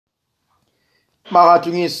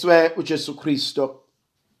Makadunyiswe uJesu Kristo.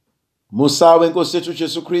 Musa wenkosi yethu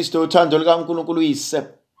uJesu Kristo, uthando likaNkulunkulu uyise,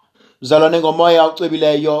 uzalwane ngomoya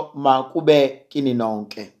ucwebileyo makube kini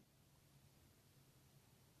nonke.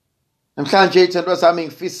 Namhlanje ithandwa sami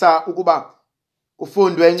ngifisa ukuba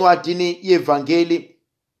ufundwe encwadini yevangeli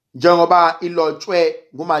njengoba ilotshwe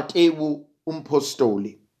nguMateyu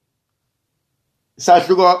umpostoli.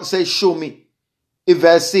 Isahluko seshumi,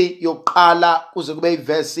 ivesi yokuqala kuze kube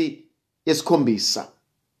ivesi yesikhombisa.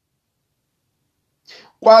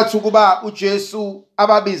 Kwathi ukuba uJesu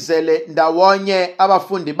ababizele ndawonye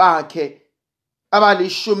abafundi bakhe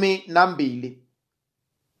abali-12,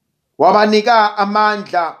 wabanika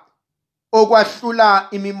amandla okwahlula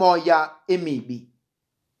imimoya emibi,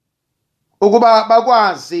 ukuba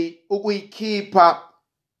bakwazi ukuyikhipha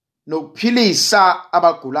nokuphilisa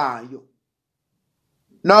abagulayo,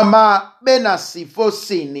 noma benasifo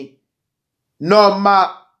sini,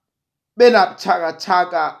 noma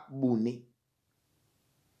benabuthakathaka buni.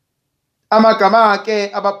 Amagama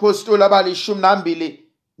akhe abapostoli abali-12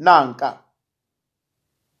 nanka.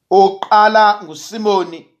 Oqala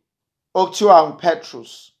nguSimoni okuthiwa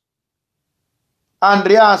nguPetrus,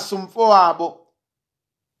 Andreas umfowabo,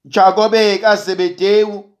 Jakobe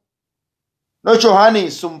kaZebedewu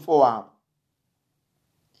noJohannes umfowabo,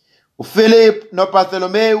 uPhilip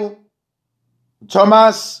noBartholomewu,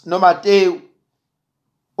 uThomas noMateyu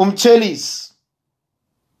umthelisi,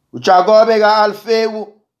 uJakobe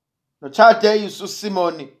ka-Alfewu noThadeus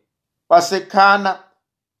uSimoni waseKhana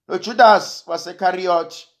noJudas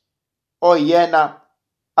waseKhariyothi oyena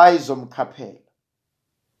ayizomkhaphela.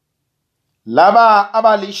 Laba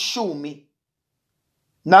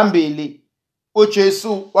abali-12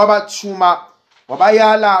 uJesu wabathuma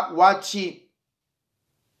wabayala wathi,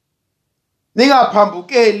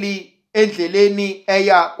 ningaphambukeli endleleni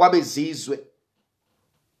eya kwabezizwe,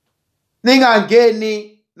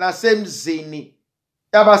 ningangeni nasemzini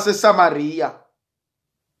yabaseSamariya.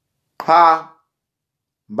 Qha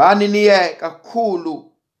mbani niye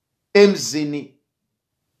kakhulu emzini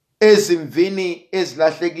ezimvini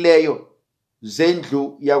ezilahlekileyo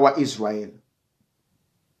zendlu yakwa-Israyeli.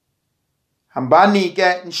 Hambani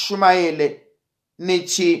ke nishumayele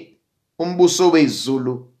nithi umbuso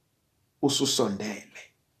wezulu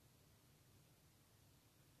ususondele.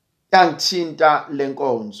 Yangithinta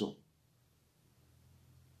lenkonzo.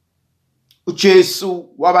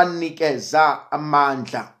 uJesu wabanikeza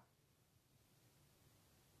amandla.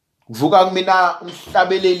 Kuvuka kumina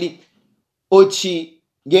umhlabeleli othi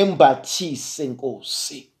ngembathise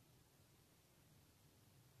Nkosi,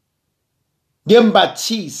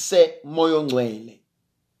 ngembathise Moya Ongcwele.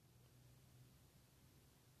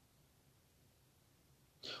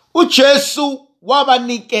 uJesu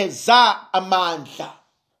wabanikeza amandla,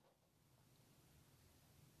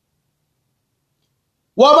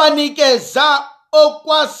 wabanikeza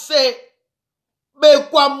okwase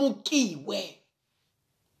bekwamukiwe,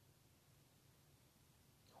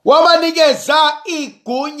 wabanikeza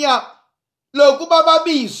igunya lokuba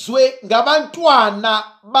babizwe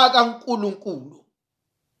ngabantwana bakaNkulunkulu.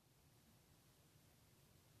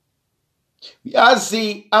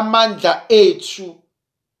 Yazi amandla ethu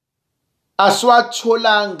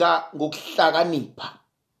asiwatholanga ngokuhlakanipha,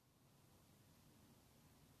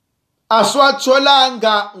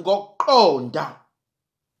 asiwatholanga ngokuqonda,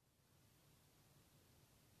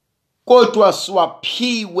 kodwa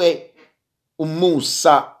siwaphiwe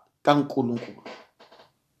umusa kaNkulunkulu.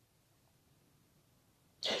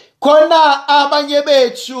 Khona abanye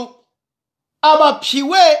bethu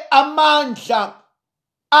abaphiwe amandla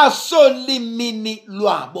asolimini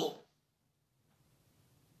lwabo.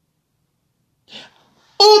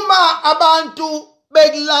 Uma abantu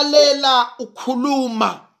bekulalela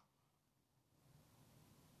ukhuluma,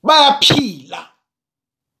 bayaphila,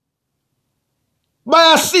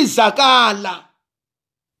 bayasizakala,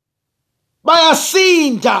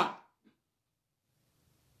 bayasinda,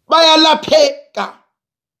 bayalapheka.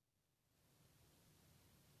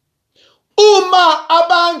 Uma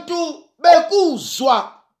abantu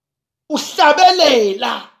bekuzwa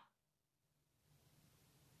uhlabelela,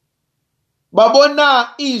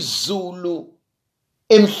 babona izulu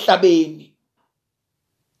emhlabeni.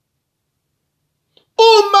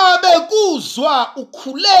 Uma bekuzwa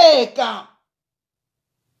ukhuleka,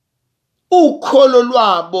 ukholo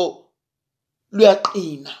lwabo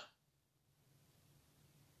luyaqina.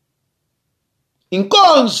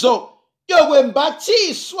 Inkonzo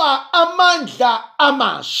yokwembathiswa amandla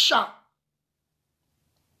amasha.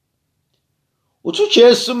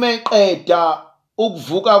 uJesu meqeda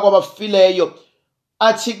ukuvuka kwabafileyo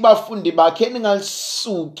athi kubafundi bakhe,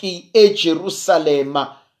 ningalisuki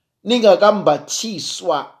eJerusalema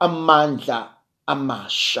ningakambathiswa amandla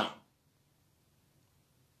amasha.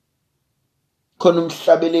 Khona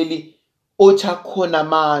umhlabeleli othi akhona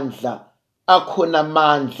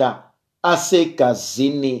amandla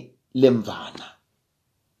asegazini lemvana.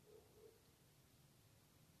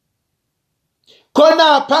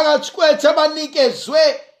 Khona phakathi kwethu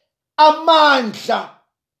abanikezwe amandla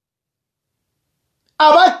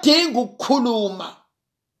abadinga ukukhuluma,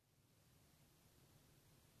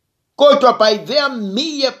 kodwa by their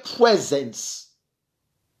mere presence,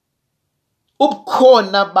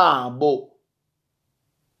 ubukhona babo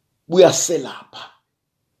buyaselapha.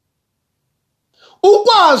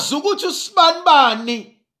 Ukwazi ukuthi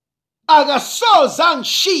usibanibani akasoze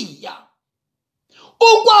angishiya,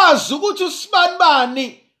 ukwazi ukuthi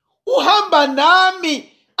usibanibani uhamba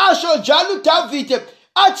nami, asho njalo uDavide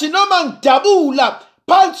athi noma ngidabula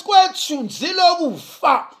phansi kwethunzi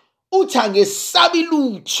lokufa, uthi angesabi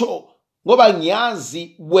lutho ngoba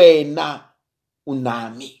ngiyazi wena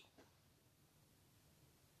unami.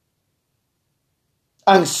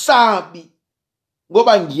 Angisabi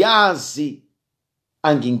ngoba ngiyazi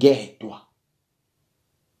angingedwa.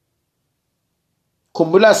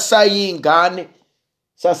 Khumbula sayingane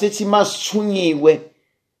sasithi masithunyiwe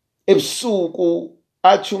ebusuku,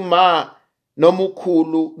 athi uma noma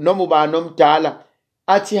ukhulu noma ubani omdala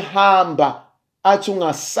athi hamba, athi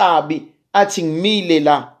ungasabi, athi ngimile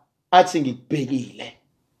la, athi ngikubhekile.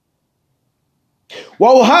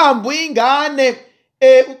 Wawuhamba uyingane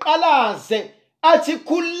uqalaze, athi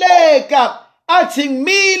khuleka, athi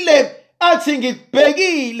ngimile, athi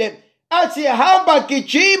ngikubhekile, athi hamba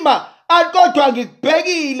gijima, kodwa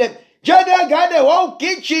ngikubhekile. Njengengane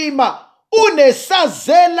wawugijima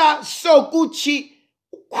unesazela sokuthi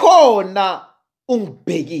khona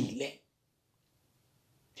ungibhekile.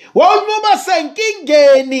 Wawunquma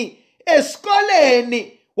senkingeni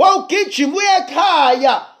esikoleni, wawugijima uye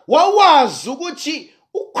ekhaya, wawazi ukuthi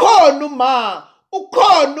ukhona uma,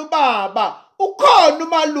 ukhona ubaba, ukhona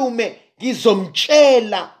umalume,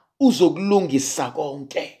 ngizomtshela uzokulungisa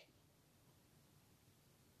konke.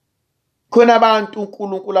 Khona abantu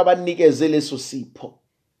uNkulunkulu abanikeze leso sipho.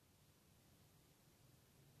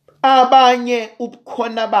 Abanye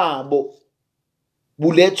ubukhona babo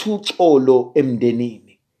buletha uxolo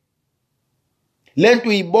emndenini. Lento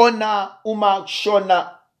uyibona uma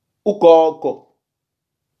kushona ugogo,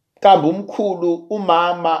 kambe umkhulu,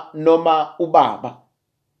 umama noma ubaba,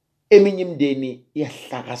 eminye imindeni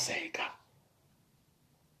iyahlakazeka.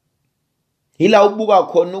 Yila ubuka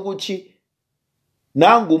khona ukuthi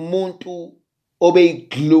nangu umuntu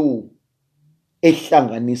obeyiglue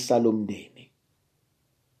ehlanganisa lo mndeni.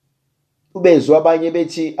 Ubezwe abanye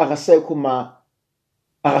bethi akasekho uma,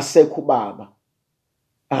 akasekho ubaba,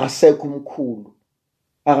 akasekho umkhulu,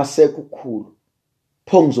 akasekho ukhulu,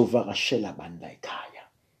 pho ngizovakashela abantu la ekhaya.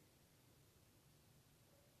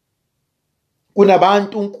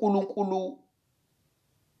 Kunabantu uNkulunkulu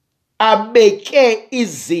abeke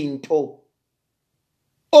izinto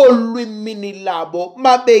olwimini labo,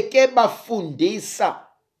 mabeke bafundisa,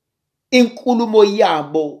 inkulumo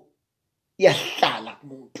yabo yahlala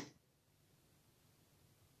kumuntu.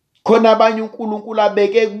 Khona abanye uNkulunkulu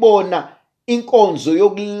abeke kubona inkonzo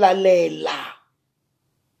yokulalela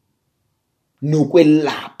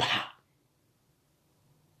nokwelapha.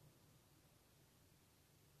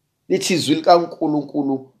 Lithi izwi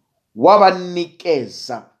likaNkulunkulu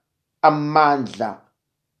wabanikeza amandla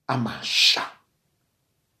amasha.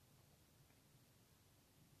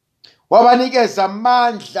 Wabanikeza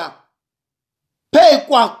amandla phezu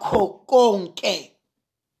kwakho konke.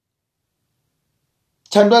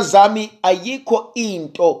 Thandwa zami, ayikho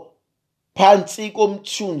into phansi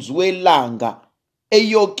komthunzi welanga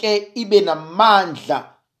eyoke ibe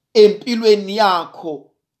namandla empilweni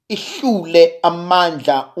yakho ihlule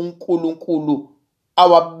amandla uNkulunkulu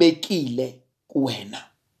awabekile kuwena.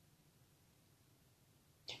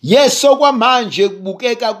 Yeso kwamanje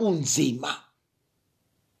kubukeka kunzima,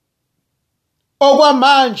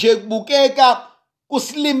 okwamanje kubukeka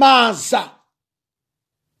kusilimaza,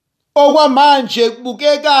 okwamanje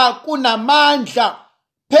kubukeka kunamandla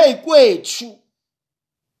phezu kwethu.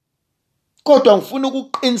 Kodwa ngifuna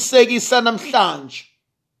ukuqinisekisa namhlanje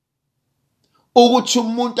ukuthi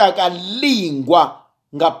umuntu akalingwa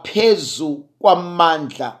ngaphezu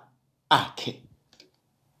kwamandla akhe.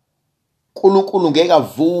 uNkulunkulu ngeke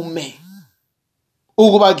avume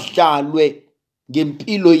ukuba kudlalwe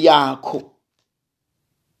ngempilo yakho.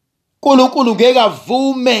 uNkulunkulu ngeke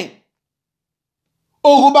avume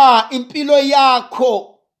ukuba impilo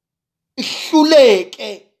yakho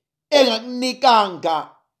ihluleke engakunikanga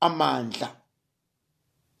amandla.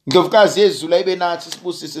 Ndlovukazi yezulu ayibe nathi,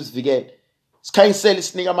 sibusise, sivikele, sikhanyisele,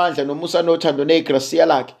 sinika amandla nomusa nothando negrasiya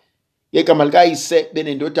lakhe, yegama likayise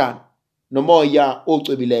benendodana nomoya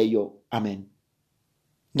ocwebileyo. Amen.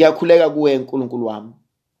 Ngiyakhuleka kuwe uNkulunkulu wami,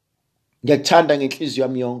 ngiyakuthanda ngenhliziyo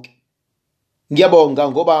yami yonke.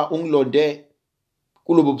 Ngiyabonga ngoba ungilonde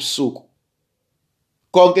kulobu busuku.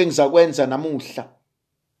 Konke ngizakwenza namuhla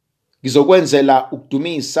ngizokwenzela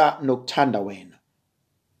ukudumisa nokuthanda wena.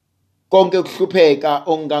 Konke ukuhlupheka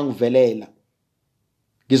ongangivelela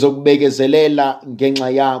ngizokubekezelela ngenxa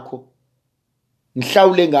yakho,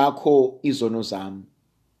 ngihlawule ngakho izono zami.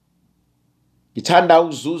 Ngithanda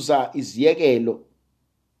ukuzuza iziyekelo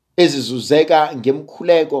ezizuzeka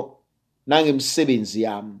ngemkhuleko nangemsebenzi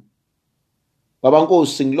yami. Baba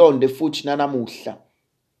Nkosi, ngilonde futhi nanamuhla,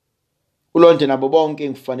 ulonde nabo bonke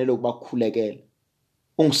ngifanele ukubakhulekela.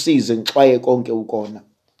 Ungisize ngixwaye konke ukona.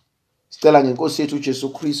 Sicela ngeNkosi yethu uJesu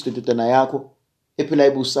Kristu, indodana yakho ephila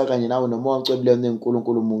ibusa kanye nawe nomoya ocwebileyo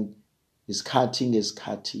neNkulunkulu munye, isikhathi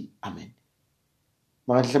ngesikhathi. Amen.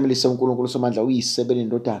 Makahlemelise uNkulunkulu somandla uyise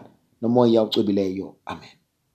benendodana nomoya ocwebileyo. Amen.